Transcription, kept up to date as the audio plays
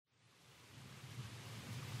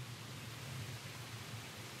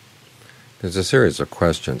There's a series of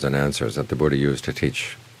questions and answers that the Buddha used to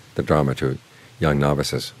teach the Dhamma to young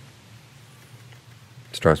novices.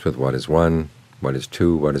 It starts with what is one, what is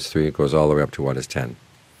two, what is three, it goes all the way up to what is 10.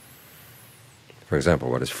 For example,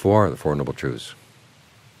 what is four? The Four Noble Truths.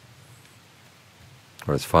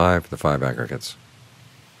 What is five? The five aggregates.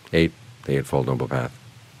 8, the Eightfold Noble Path.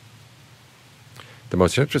 The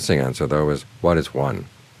most interesting answer, though, is what is one?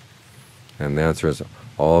 And the answer is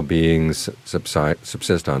all beings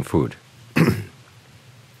subsist on food.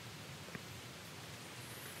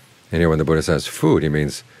 And here when the Buddha says food, he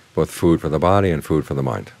means both food for the body and food for the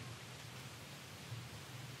mind.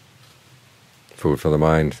 Food for the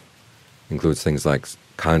mind includes things like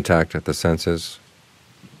contact at the senses,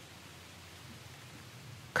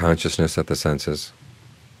 consciousness at the senses,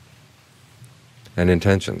 and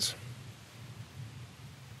intentions.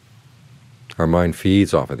 Our mind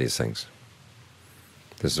feeds off of these things.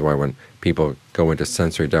 This is why when people go into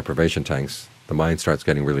sensory deprivation tanks, the mind starts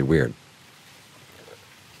getting really weird.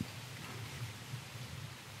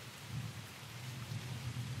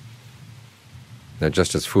 Now,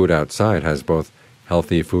 just as food outside has both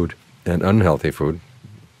healthy food and unhealthy food,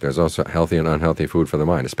 there's also healthy and unhealthy food for the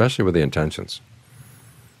mind, especially with the intentions.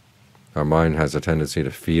 Our mind has a tendency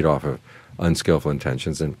to feed off of unskillful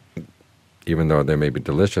intentions, and even though they may be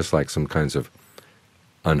delicious, like some kinds of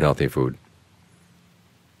unhealthy food,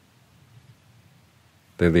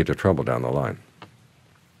 they lead to trouble down the line.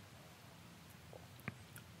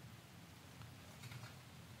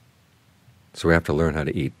 So we have to learn how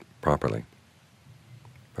to eat properly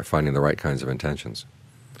by finding the right kinds of intentions.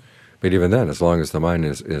 But even then, as long as the mind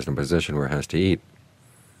is in a position where it has to eat,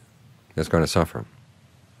 it's going to suffer.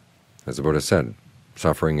 As the Buddha said,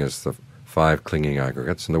 suffering is the 5 clinging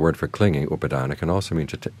aggregates, and the word for clinging, upadana, can also mean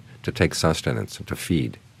to take sustenance, to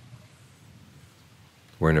feed.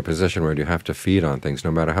 We're in a position where you have to feed on things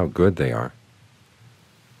no matter how good they are.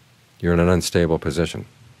 You're in an unstable position.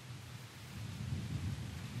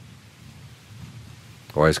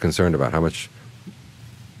 Always concerned about how much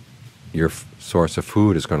your source of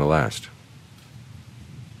food is going to last,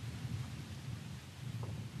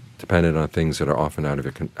 dependent on things that are often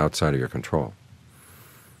outside of your control.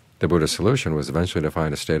 The Buddha's solution was eventually to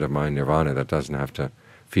find a state of mind, nirvana, that doesn't have to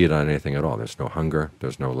feed on anything at all. There's no hunger,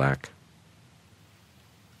 there's no lack.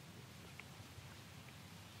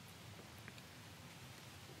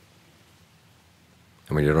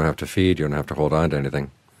 And when you don't have to feed, you don't have to hold on to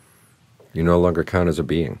anything, you no longer count as a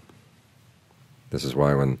being. This is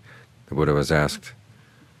why when the Buddha was asked,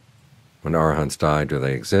 when arahants die, do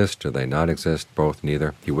they exist, do they not exist, both,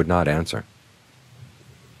 neither, he would not answer.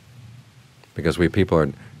 Because we people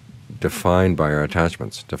are defined by our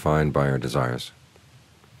attachments, defined by our desires.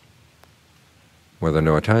 Where there are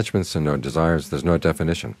no attachments and no desires, there's no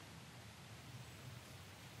definition.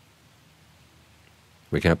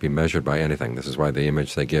 We can't be measured by anything. This is why the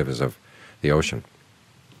image they give is of the ocean.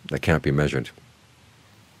 That can't be measured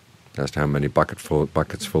as to how many buckets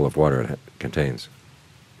full of water it contains.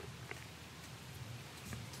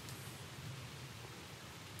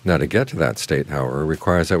 Now, to get to that state, however,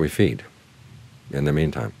 requires that we feed in the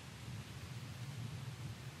meantime.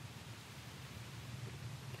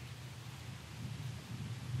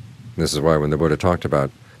 This is why when the Buddha talked about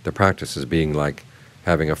the practice as being like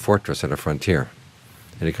having a fortress at a frontier,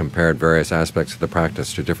 and he compared various aspects of the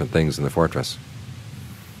practice to different things in the fortress,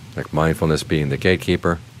 like mindfulness being the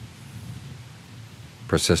gatekeeper,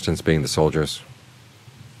 persistence being the soldiers,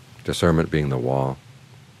 discernment being the wall.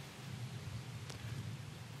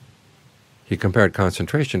 He compared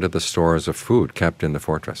concentration to the stores of food kept in the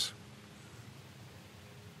fortress.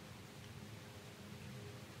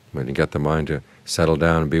 When you get the mind to settle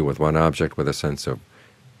down and be with one object with a sense of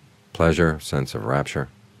pleasure, sense of rapture,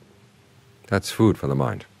 that's food for the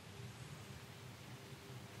mind.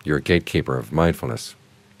 Your gatekeeper of mindfulness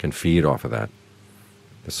can feed off of that.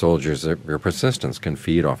 The soldiers, your persistence, can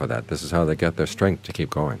feed off of that. This is how they get their strength to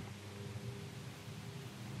keep going.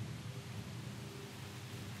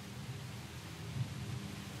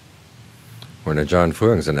 Or in a John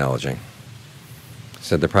Fuang's analogy, he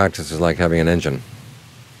said the practice is like having an engine.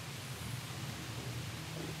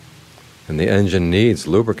 And the engine needs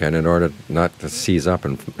lubricant in order not to seize up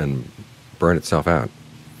and burn itself out.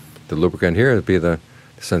 The lubricant here would be the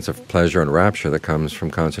sense of pleasure and rapture that comes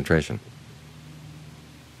from concentration.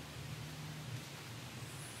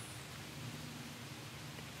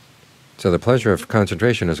 So the pleasure of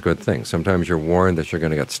concentration is a good thing. Sometimes you're warned that you're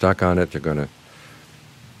going to get stuck on it, you're going to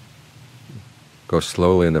go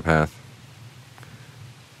slowly in the path.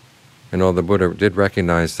 And although the Buddha did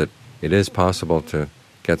recognize that it is possible to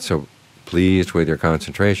get so pleased with your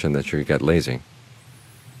concentration that you get lazy,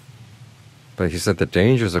 But he said the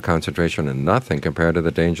dangers of concentration are nothing compared to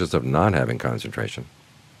the dangers of not having concentration.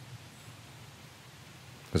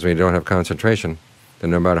 Because when you don't have concentration,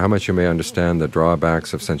 then no matter how much you may understand the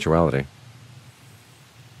drawbacks of sensuality,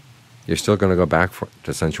 you're still going to go back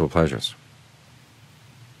to sensual pleasures.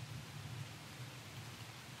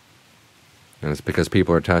 And it's because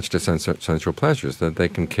people are attached to sensual pleasures that they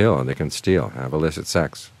can kill, and they can steal, have illicit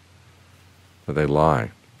sex, that they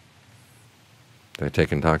lie, they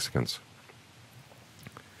take intoxicants.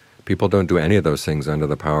 People don't do any of those things under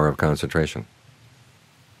the power of concentration.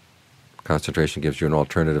 Concentration gives you an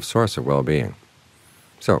alternative source of well-being.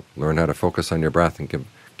 So learn how to focus on your breath and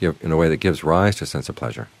give in a way that gives rise to a sense of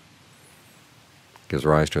pleasure, gives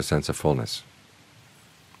rise to a sense of fullness.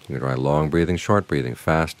 You can try long breathing, short breathing,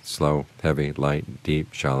 fast, slow, heavy, light,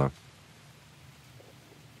 deep, shallow.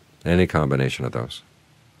 Any combination of those.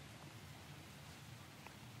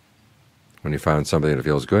 When you find something that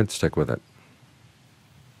feels good, stick with it.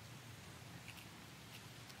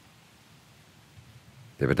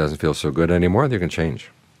 If it doesn't feel so good anymore, you can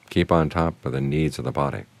change. Keep on top of the needs of the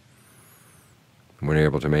body. And when you're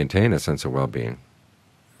able to maintain a sense of well-being,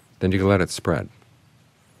 then you can let it spread.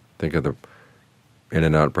 Think of the in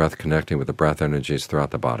and out breath connecting with the breath energies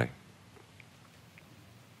throughout the body.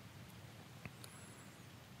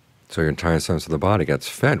 So your entire sense of the body gets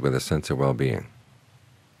fed with a sense of well-being.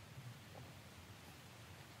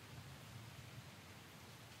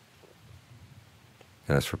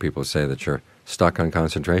 And as for people who say that you're stuck on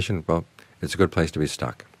concentration, well, it's a good place to be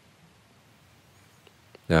stuck.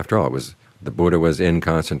 After all, the Buddha was in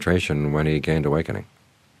concentration when he gained awakening.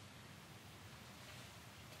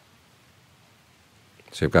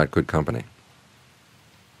 So you've got good company.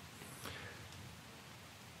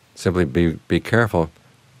 Simply be careful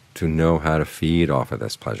to know how to feed off of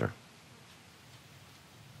this pleasure.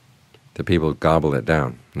 The people gobble it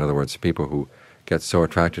down. In other words, people who get so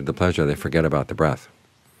attracted to pleasure they forget about the breath.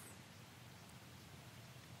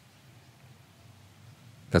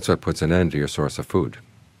 That's what puts an end to your source of food.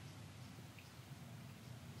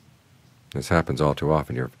 This happens all too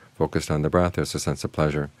often. You're focused on the breath, there's a sense of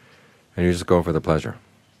pleasure, and you just go for the pleasure,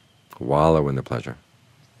 wallow in the pleasure.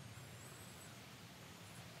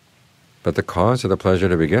 But the cause of the pleasure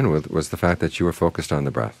to begin with was the fact that you were focused on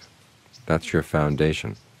the breath. That's your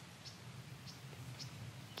foundation.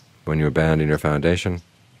 When you abandon your foundation,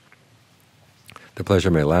 the pleasure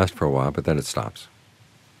may last for a while, but then it stops.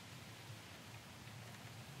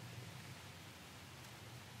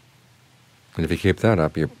 And if you keep that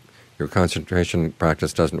up, your concentration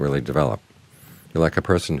practice doesn't really develop. You're like a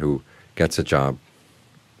person who gets a job,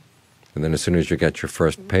 and then as soon as you get your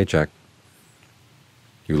first paycheck,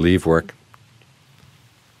 you leave work,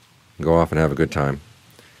 go off and have a good time,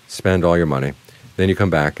 spend all your money, then you come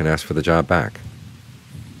back and ask for the job back.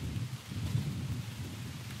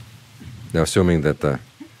 Now, assuming that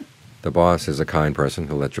the boss is a kind person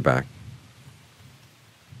who'll let you back.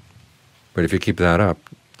 But if you keep that up,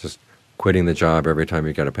 just quitting the job every time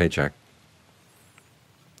you get a paycheck,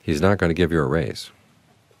 he's not going to give you a raise.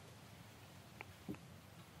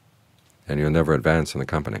 And you'll never advance in the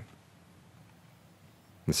company. In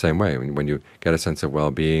the same way, when you get a sense of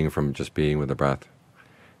well-being from just being with the breath,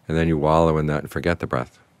 and then you wallow in that and forget the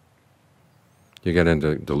breath, you get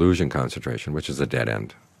into delusion concentration, which is a dead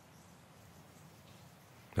end.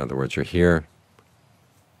 In other words, you're here,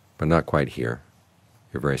 but not quite here.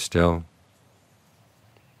 You're very still.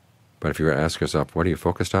 But if you were to ask yourself, what are you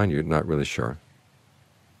focused on? You're not really sure.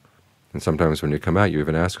 And sometimes when you come out, you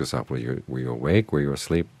even ask yourself, were you awake? Were you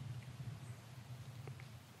asleep?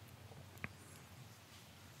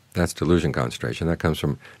 That's delusion concentration. That comes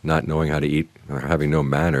from not knowing how to eat or having no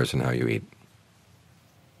manners in how you eat.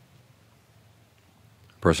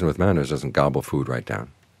 A person with manners doesn't gobble food right down.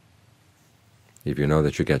 If you know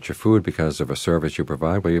that you get your food because of a service you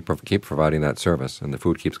provide, well, you keep providing that service, and the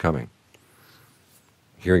food keeps coming.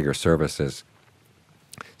 Here your service is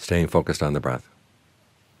staying focused on the breath,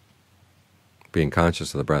 being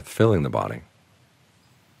conscious of the breath filling the body,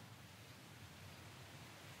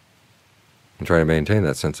 and try to maintain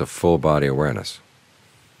that sense of full body awareness.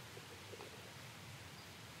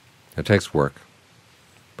 It takes work,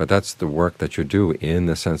 but that's the work that you do in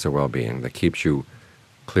the sense of well-being that keeps you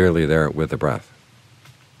clearly there with the breath.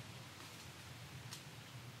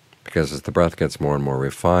 Because as the breath gets more and more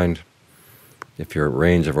refined, if your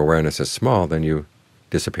range of awareness is small, then you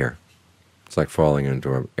disappear. It's like falling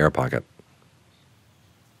into an air pocket.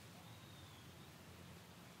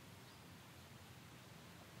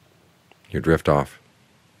 You drift off.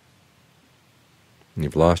 And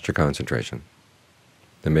you've lost your concentration.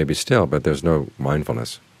 There may be still, but there's no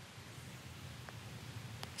mindfulness.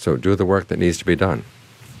 So do the work that needs to be done.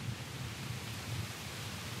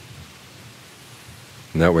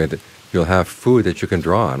 And that way that you'll have food that you can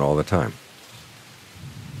draw on all the time.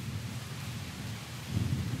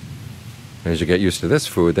 And as you get used to this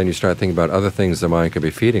food, then you start thinking about other things the mind could be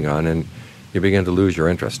feeding on, and you begin to lose your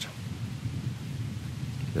interest.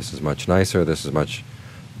 This is much nicer, this is much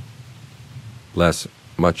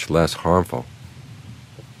less harmful.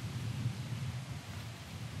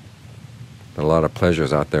 There are a lot of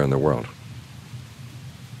pleasures out there in the world.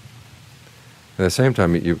 At the same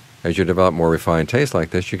time, as you develop more refined taste like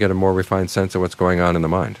this, you get a more refined sense of what's going on in the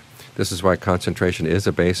mind. This is why concentration is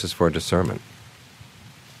a basis for discernment.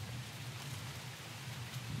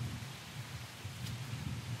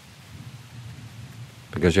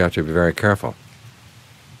 Because you have to be very careful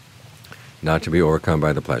not to be overcome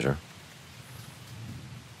by the pleasure,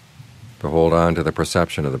 to hold on to the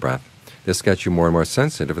perception of the breath. This gets you more and more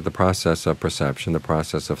sensitive to the process of perception, the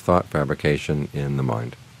process of thought fabrication in the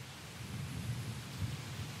mind.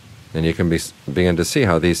 And you can begin to see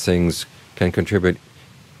how these things can contribute,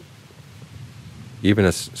 even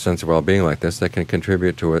a sense of well-being like this, that can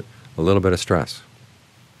contribute to a little bit of stress.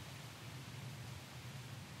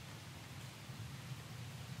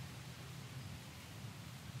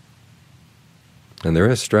 And there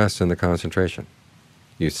is stress in the concentration.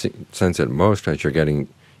 You sense it most as you're getting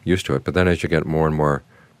used to it, but then as you get more and more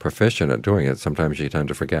proficient at doing it, sometimes you tend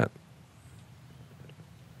to forget.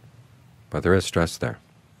 But there is stress there.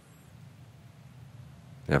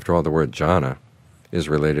 After all, the word jhana is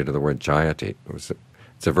related to the word jayati.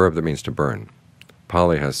 It's a verb that means to burn.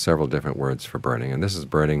 Pali has several different words for burning, and this is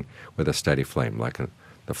burning with a steady flame, like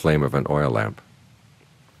the flame of an oil lamp.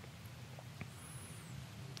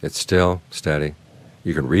 It's still, steady.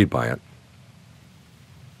 You can read by it.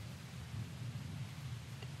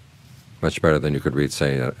 Much better than you could read,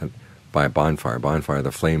 say, by a bonfire. Bonfire,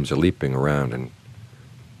 the flames are leaping around and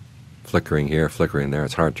flickering here, flickering there.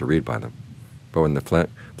 It's hard to read by them. But when the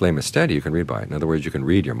flame is steady, you can read by it. In other words, you can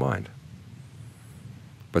read your mind.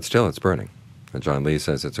 But still, it's burning. And John Lee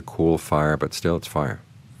says it's a cool fire, but still it's fire.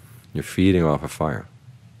 You're feeding off a fire.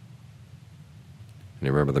 And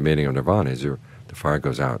you remember the meaning of nirvana is the fire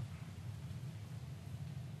goes out.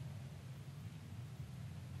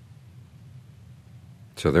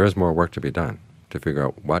 So there is more work to be done to figure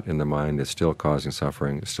out what in the mind is still causing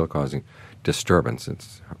suffering, is still causing disturbance.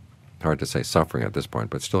 It's hard to say suffering at this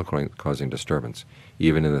point, but still causing disturbance,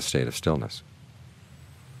 even in the state of stillness.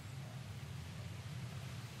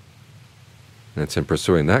 And it's in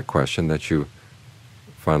pursuing that question that you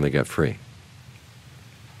finally get free.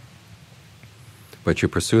 But you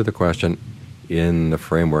pursue the question in the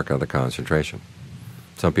framework of the concentration.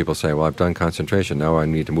 Some people say, well, I've done concentration, now I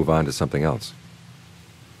need to move on to something else.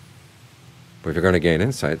 But if you're going to gain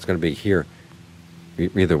insight, it's going to be here,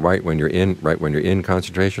 either right when you're in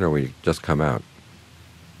concentration, or when you just come out.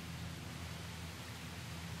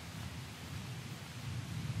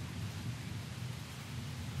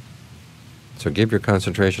 So give your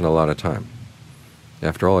concentration a lot of time.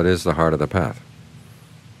 After all, it is the heart of the path.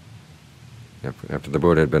 After the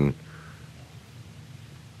Buddha had been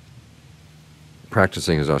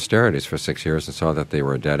practicing his austerities for 6 years and saw that they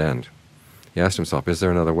were a dead end, he asked himself, is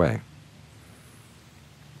there another way?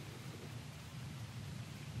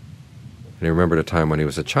 And he remembered a time when he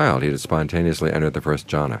was a child, he had spontaneously entered the first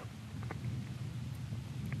jhana.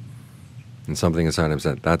 And something inside him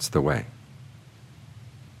said, that's the way.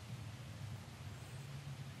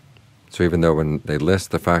 So even though when they list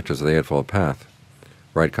the factors of the Eightfold Path,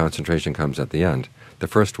 right concentration comes at the end, the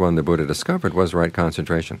first one the Buddha discovered was right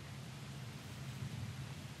concentration.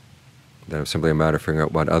 That was simply a matter of figuring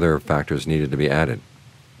out what other factors needed to be added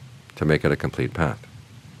to make it a complete path.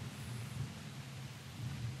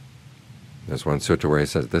 There's one sutta where he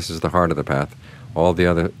says, this is the heart of the path. All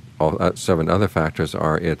 7 other factors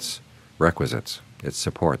are its requisites, its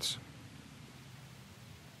supports.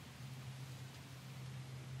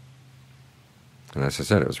 And as I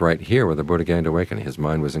said, it was right here where the Buddha gained awakening. His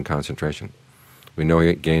mind was in concentration. We know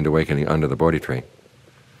he gained awakening under the Bodhi tree,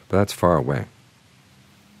 but that's far away.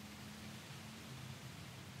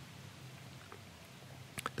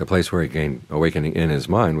 The place where he gained awakening in his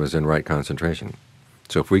mind was in right concentration.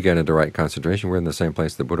 So if we get into right concentration, we're in the same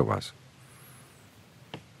place the Buddha was.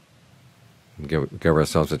 Give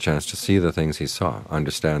ourselves a chance to see the things he saw,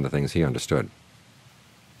 understand the things he understood.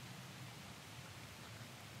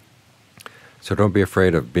 So don't be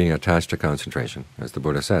afraid of being attached to concentration. As the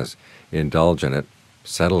Buddha says, indulge in it,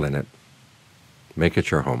 settle in it, make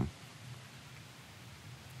it your home.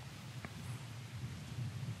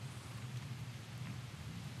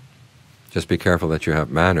 Just be careful that you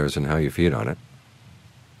have manners in how you feed on it.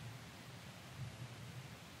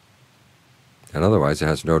 And otherwise it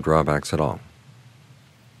has no drawbacks at all.